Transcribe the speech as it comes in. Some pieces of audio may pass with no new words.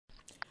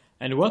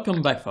And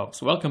welcome back,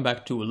 folks. Welcome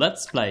back to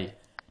Let's Play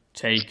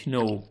Take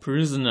No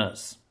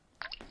Prisoners.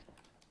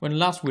 When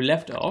last we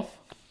left off,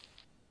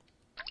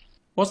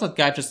 was that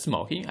guy just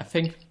smoking? I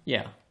think,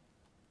 yeah.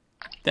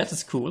 That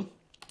is cool.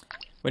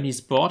 When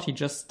he's bored, he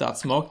just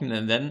starts smoking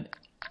and then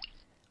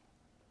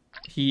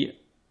he,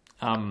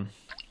 well,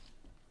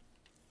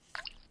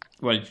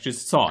 you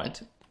just saw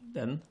it.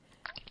 Then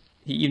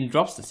he even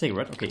drops the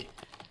cigarette. Okay.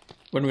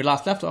 When we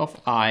last left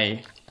off,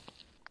 I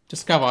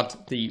discovered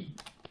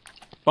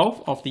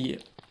both of the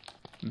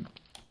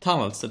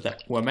tunnels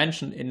that were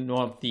mentioned in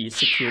one of the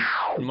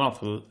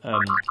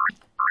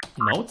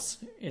notes.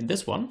 In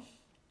this one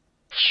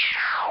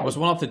was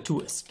one of the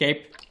two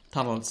escape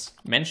tunnels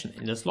mentioned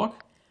in this log.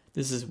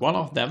 This is one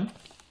of them.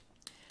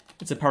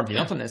 It's apparently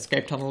not an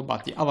escape tunnel,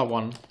 but the other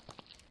one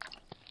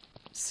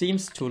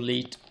seems to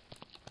lead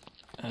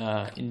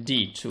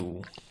indeed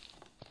to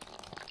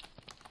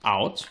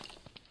out.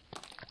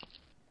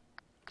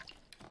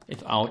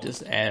 If out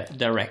is a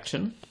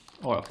direction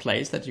or a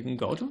place that you can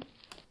go to.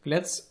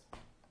 Let's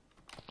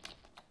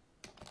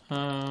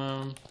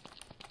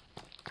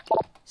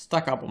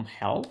stack up on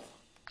health.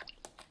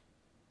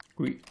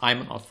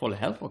 I'm not full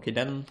health. Okay,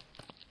 then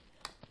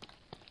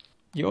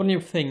the only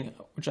thing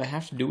which I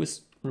have to do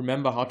is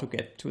remember how to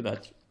get to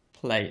that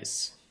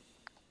place.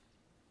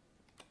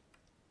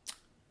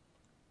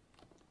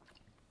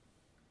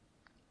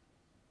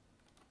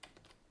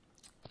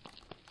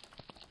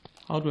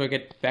 How do I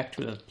get back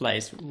to that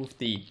place with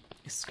the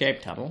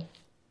escape tunnel?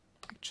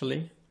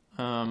 Actually,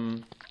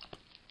 God,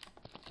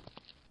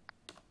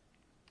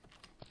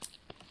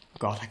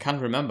 I can't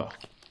remember.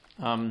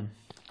 Where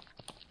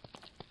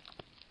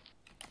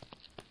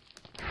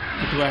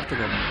do I have to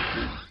go?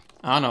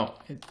 Ah, no.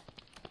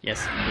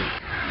 Yes,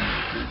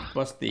 it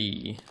was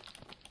this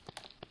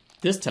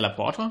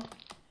teleporter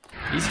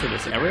leads to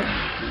this area.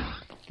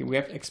 Okay, we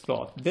have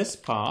explored this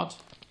part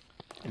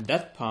and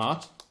that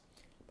part,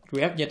 but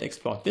we haven't yet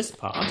explored this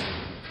part.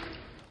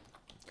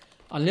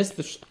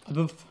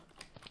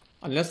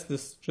 Unless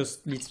this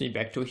just leads me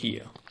back to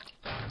here.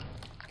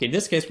 Okay, in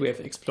this case we have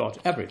explored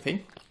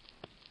everything.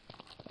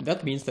 And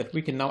that means that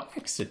we can now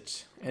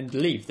exit and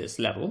leave this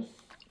level.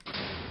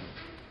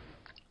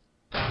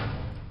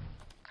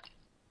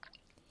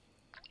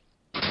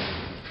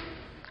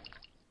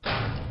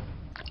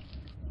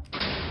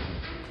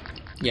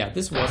 Yeah,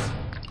 this was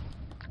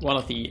one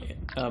of the,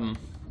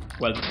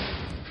 one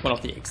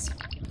of the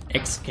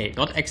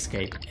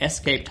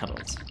escape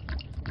tunnels.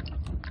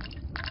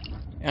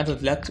 And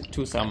it led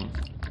to some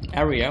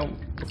area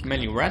with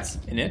many rats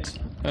in it,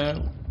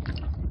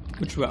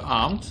 which were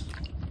armed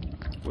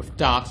with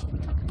dart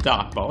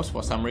bows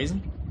for some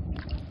reason.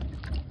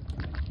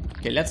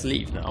 Okay, let's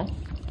leave now.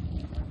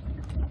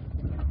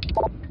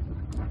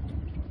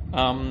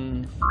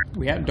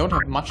 We don't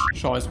have much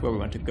choice where we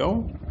want to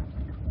go.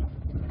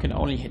 We can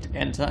only hit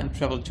enter and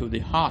travel to the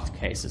hard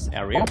cases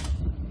area.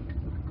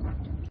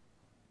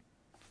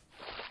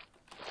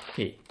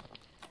 Okay.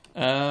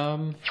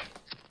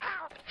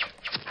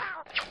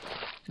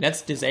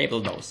 Let's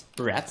disable those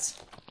rats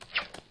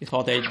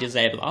before they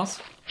disable us.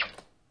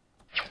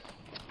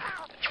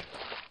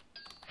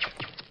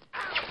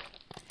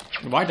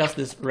 And why does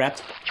this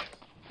rat...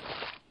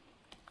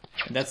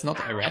 That's not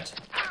a rat,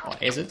 or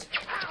is it?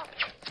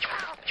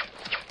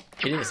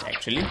 It is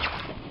actually.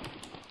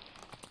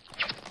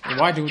 And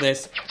why do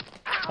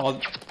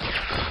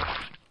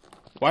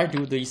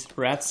these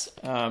rats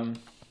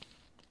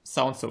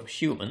sound so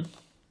human?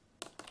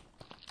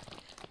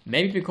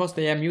 Maybe because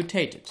they are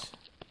mutated.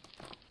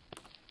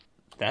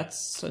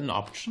 That's an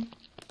option.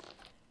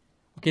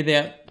 Okay,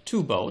 there are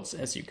two boats,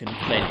 as you can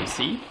plainly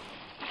see.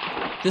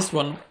 This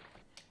one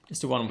is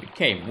the one we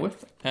came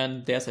with,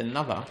 and there's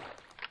another.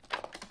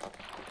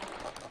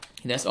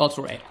 There's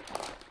also a...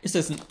 Is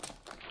this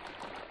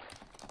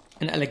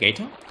an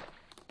alligator?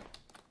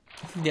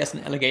 I think there's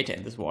an alligator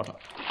in this water.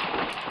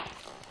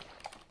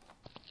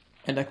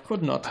 And I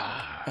could not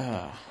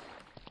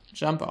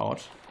jump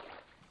out.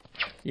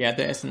 Yeah,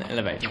 there is an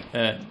alligator.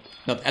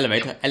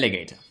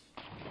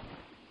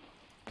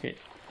 Okay,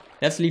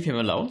 let's leave him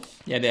alone.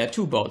 Yeah, there are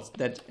two boats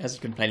that, as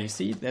you can plainly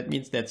see, that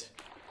means that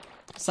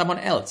someone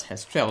else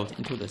has traveled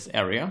into this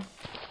area.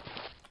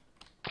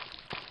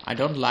 I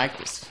don't like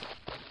this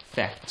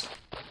fact.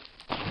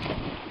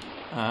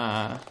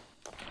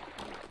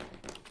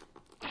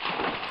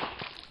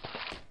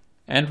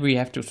 And we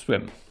have to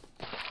swim.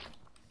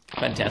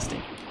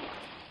 Fantastic.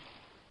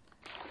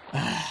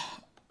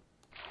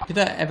 Did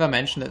I ever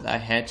mention that I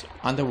had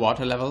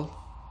underwater levels?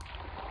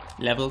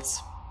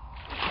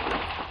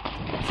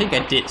 I think I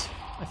did.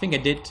 I think I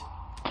did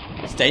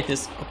state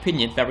this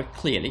opinion very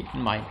clearly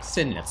in my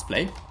Sin Let's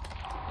Play.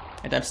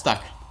 And I'm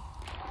stuck.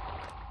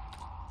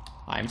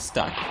 I'm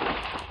stuck.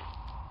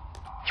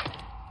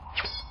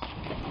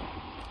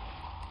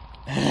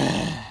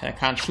 I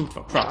can't shoot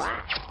for cross.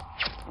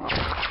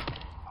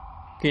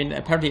 Okay, and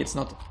apparently it's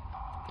not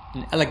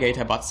an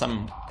alligator, but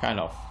some kind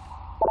of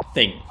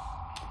thing.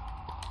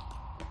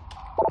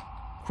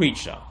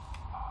 Creature.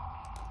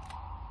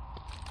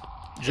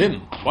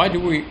 Jim, why do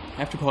we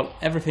have to call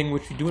everything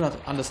which we do not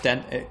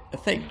understand a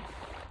thing?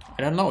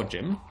 I don't know,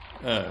 Jim.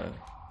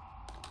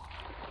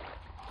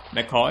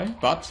 McCoy,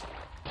 but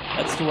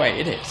that's the way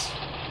it is.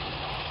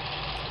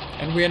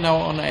 And we are now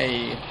on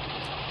a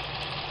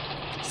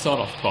sort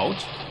of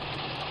boat.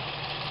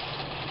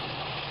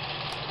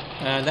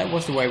 That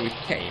was the way we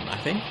came, I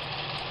think.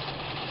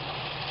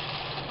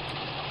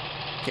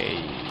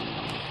 Okay.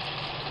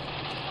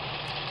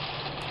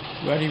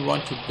 Where do you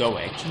want to go,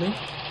 actually?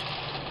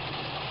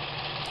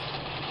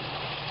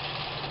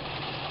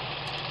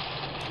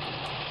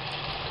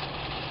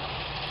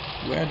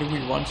 Where do we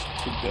want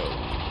to go?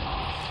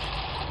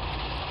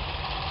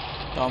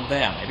 Down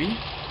there, maybe?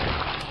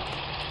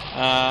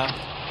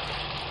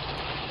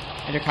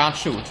 And you can't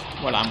shoot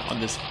while I'm on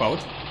this boat.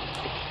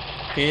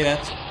 Okay,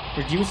 that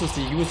reduces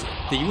the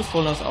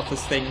usefulness of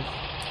this thing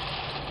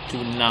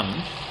to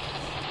none.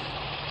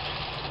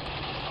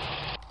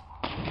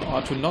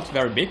 Or to not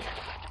very big.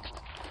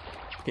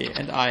 Okay,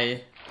 and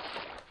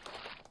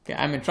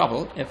I'm in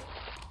trouble if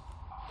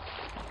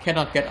I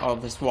cannot get out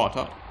of this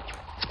water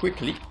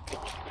quickly.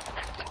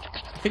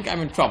 I think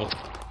I'm in trouble.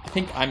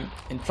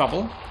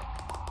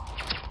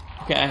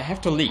 Okay, I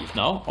have to leave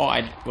now, or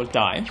I will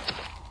die.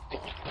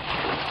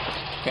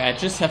 Okay, I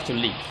just have to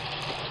leave.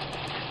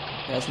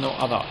 There's no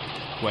other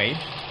way.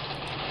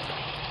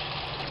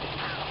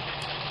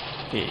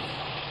 Okay.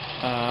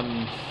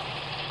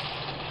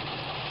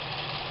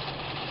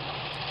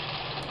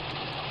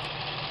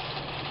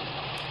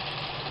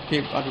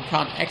 Okay, but we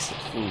can't exit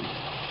through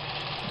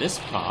this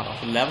part of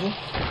the level.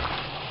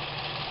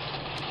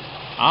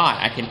 Ah,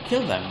 I can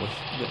kill them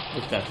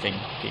with that thing.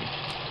 Okay.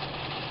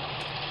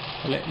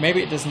 Well,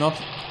 maybe it is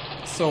not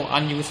so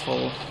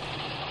unuseful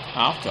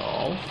after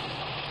all,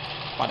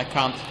 but I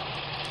can't.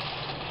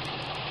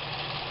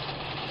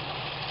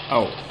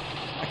 Oh,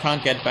 I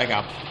can't get back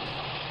up.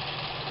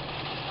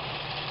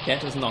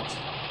 That is not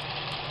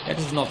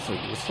so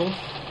useful.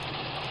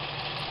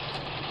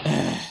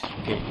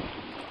 Okay.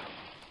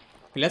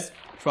 Let's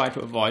try to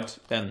avoid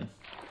then.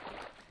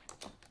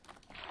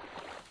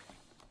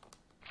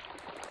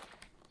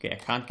 Okay, I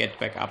can't get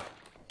back up.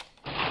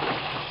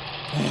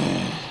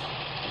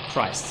 For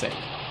Christ's sake.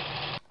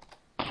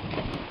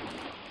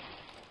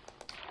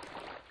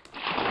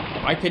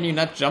 Why can you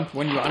not jump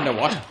when you're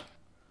underwater?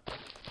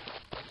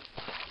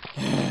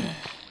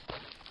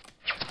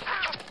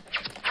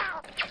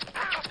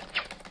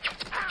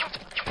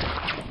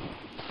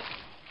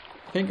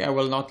 I think I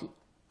will not...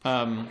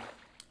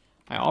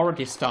 I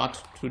already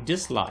start to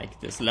dislike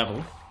this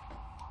level.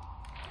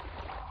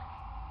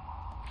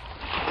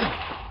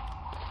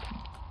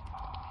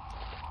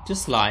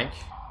 Dislike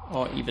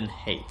or even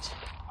hate.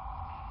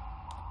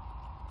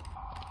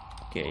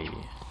 Okay.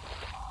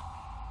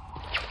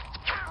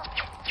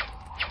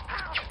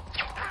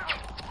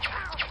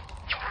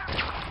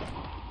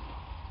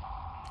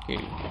 Okay.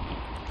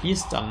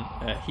 He's done.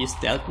 He's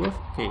dealt with.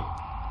 Okay.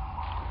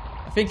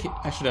 I think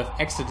I should have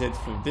exited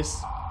through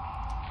this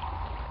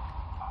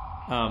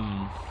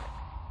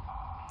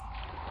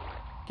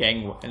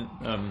gang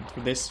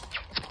through this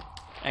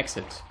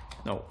exit.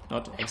 No,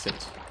 not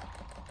exit.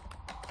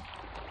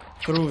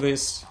 Through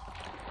this.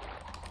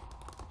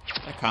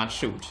 I can't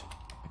shoot.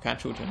 I can't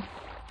shoot him.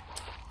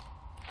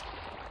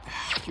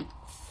 You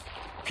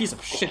piece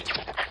of shit.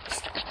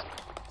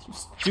 You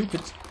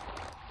stupid.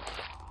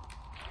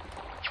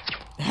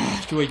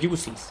 You are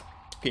useless.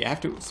 Okay, I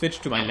have to switch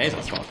to my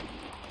laser sword.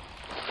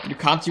 You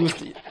can't use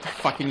the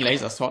fucking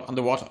laser sword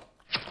underwater.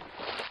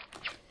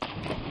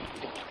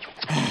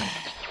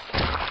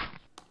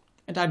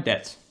 And I'm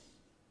dead.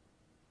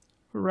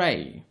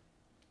 Hooray.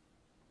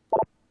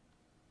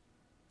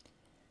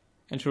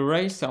 And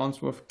hooray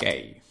sounds with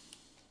gay.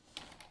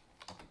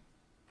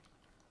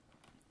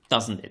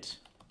 Doesn't it?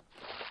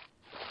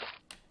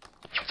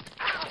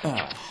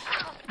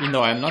 Even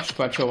though I'm not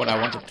quite sure what I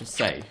wanted to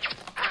say.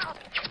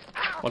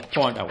 What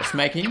point I was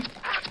making.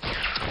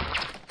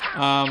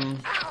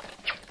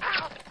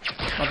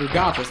 But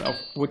regardless of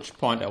which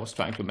point I was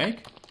trying to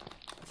make,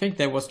 I think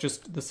that was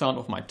just the sound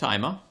of my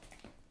timer.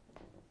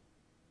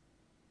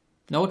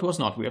 No, it was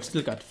not. We have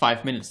still got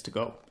 5 minutes to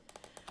go.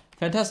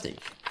 Fantastic.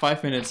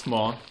 5 minutes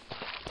more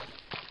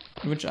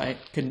in which I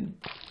can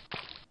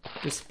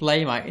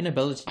display my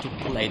inability to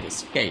play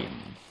this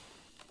game.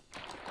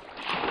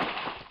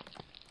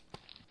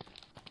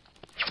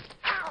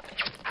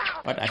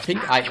 But I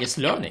think I is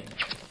learning.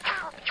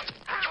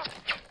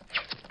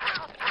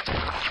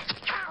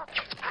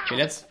 Okay,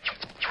 let's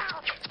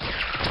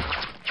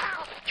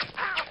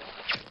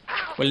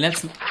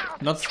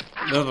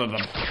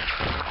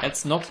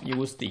not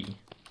use the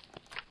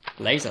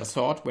laser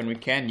sword when we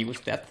can use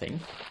that thing.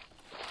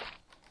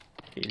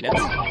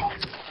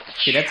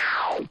 Okay, that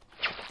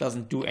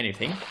doesn't do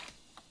anything.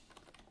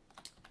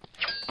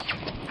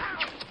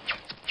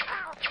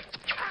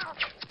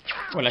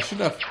 Well, I should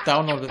have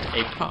downloaded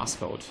a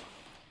passcode.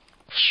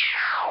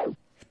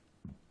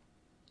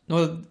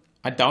 No,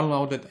 I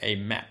downloaded a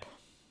map.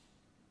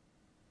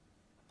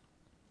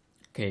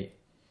 Okay.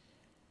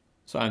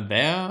 So I'm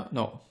there.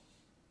 No.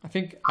 I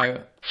think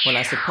I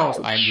suppose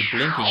I'm the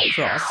blinking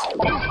cross.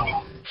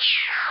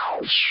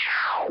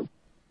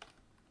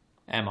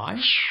 Am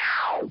I?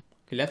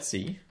 Okay, let's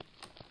see.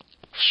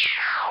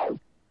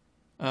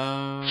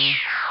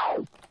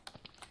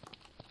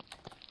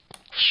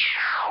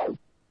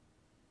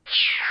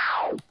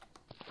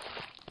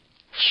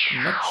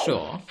 Not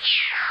sure.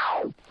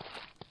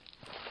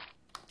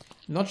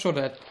 Not sure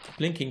that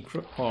blinking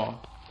or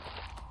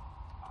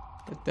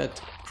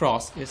that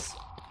cross is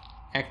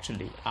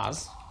actually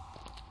us.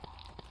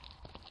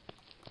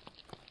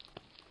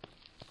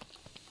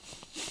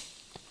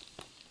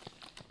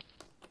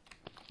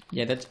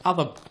 Yeah, that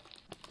other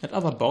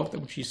boat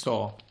that we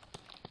saw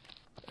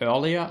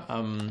earlier,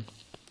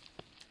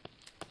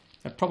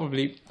 that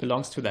probably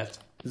belongs to that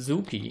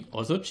Zuki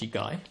or Zuchi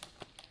guy.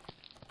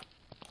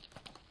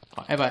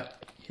 However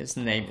his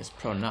name is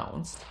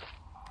pronounced.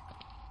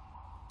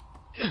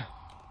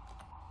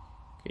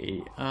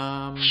 Okay,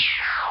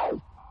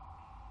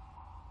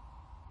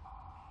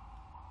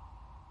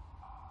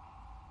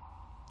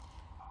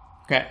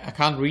 okay, I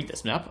can't read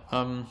this map.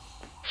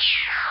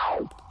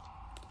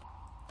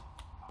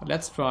 But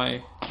let's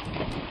try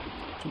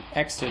to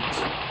exit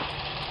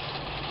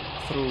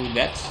through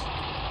that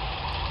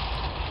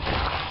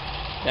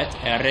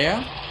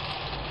area.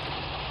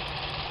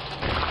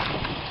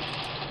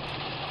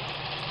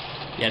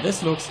 Yeah,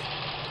 this looks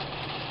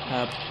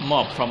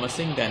more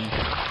promising than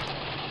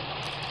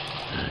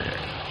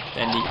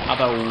the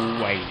other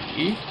way.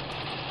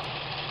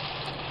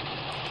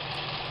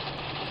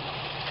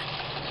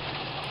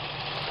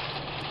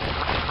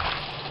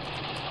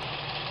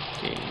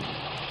 Okay.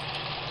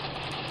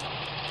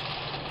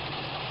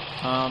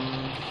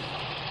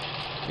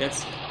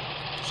 Let's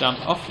jump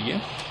off here.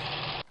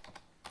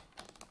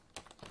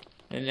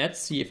 And let's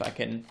see if I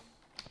can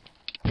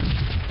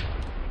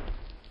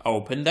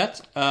open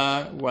that.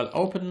 Well,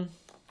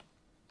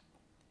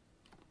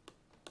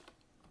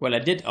 I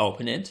did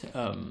open it,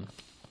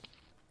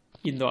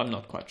 even though I'm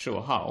not quite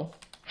sure how.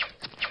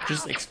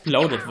 Just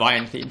exploded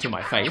violently into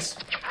my face.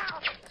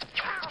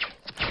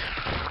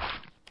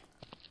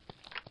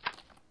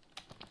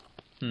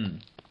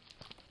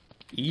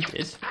 Eat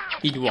it?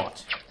 Eat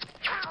what?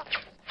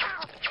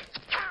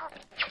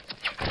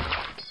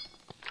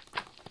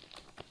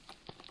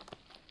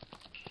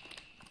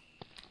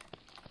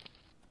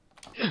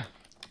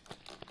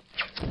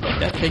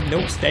 That thing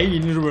looks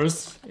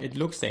dangerous. It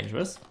looks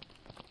dangerous.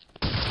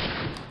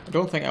 I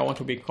don't think I want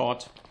to be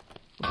caught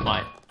with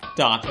my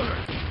dart.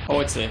 Oh,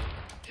 it's a...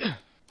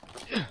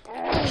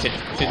 Shit.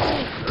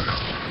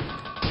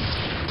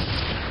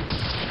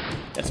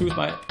 Let's use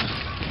my...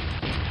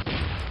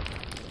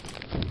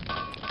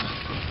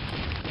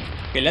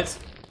 Okay, let's...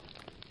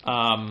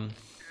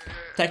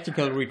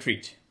 Tactical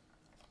retreat.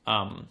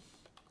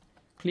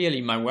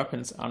 Clearly my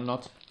weapons are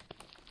not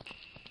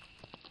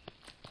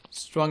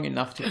strong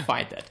enough to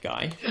fight that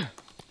guy.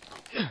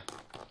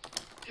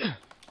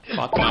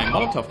 But my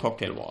Molotov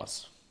cocktail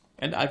was.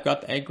 And I've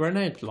got a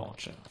grenade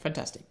launcher.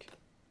 Fantastic.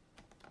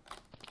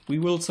 We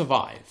will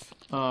survive.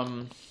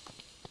 I'm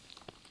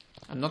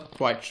not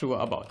quite sure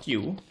about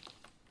you.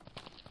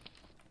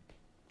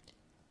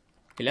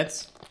 Okay,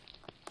 let's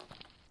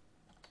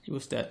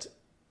use that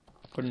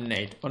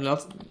grenade. Or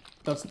let's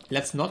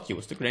not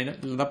use the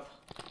grenade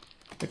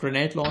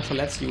launcher.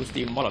 Let's use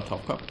the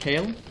Molotov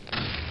cocktail.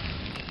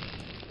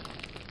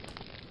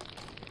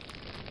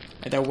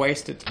 And I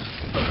wasted...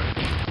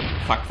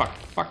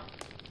 Fuck.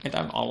 And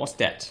I'm almost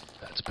dead.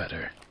 That's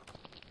better.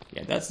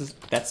 Yeah,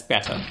 that's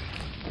better.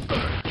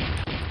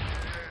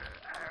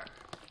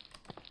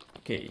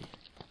 Okay.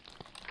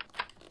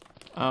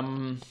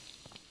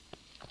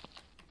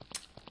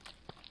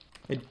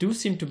 It do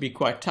seem to be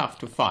quite tough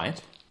to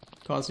fight.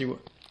 Because you...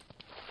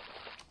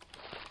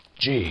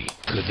 Gee,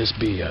 could this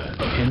be a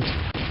hint?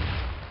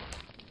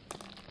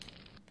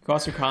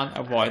 Because you can't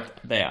avoid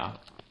their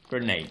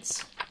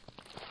grenades.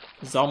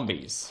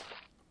 Zombies.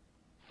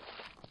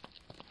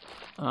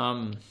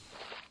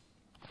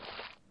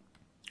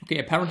 Okay,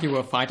 apparently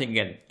we're fighting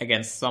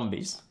against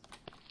zombies.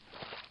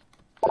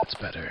 That's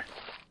better.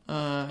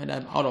 And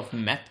I'm out of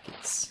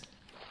medkits.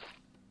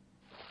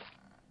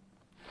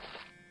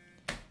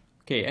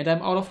 Okay, and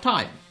I'm out of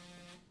time.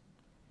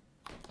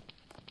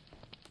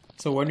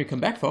 So when we come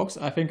back, folks,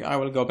 I think I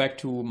will go back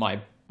to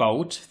my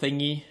boat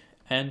thingy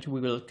and we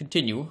will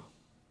continue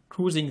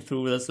cruising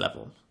through this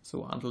level.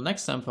 So until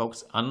next time,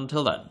 folks,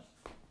 until then.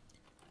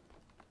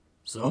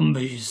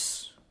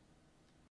 Zombies.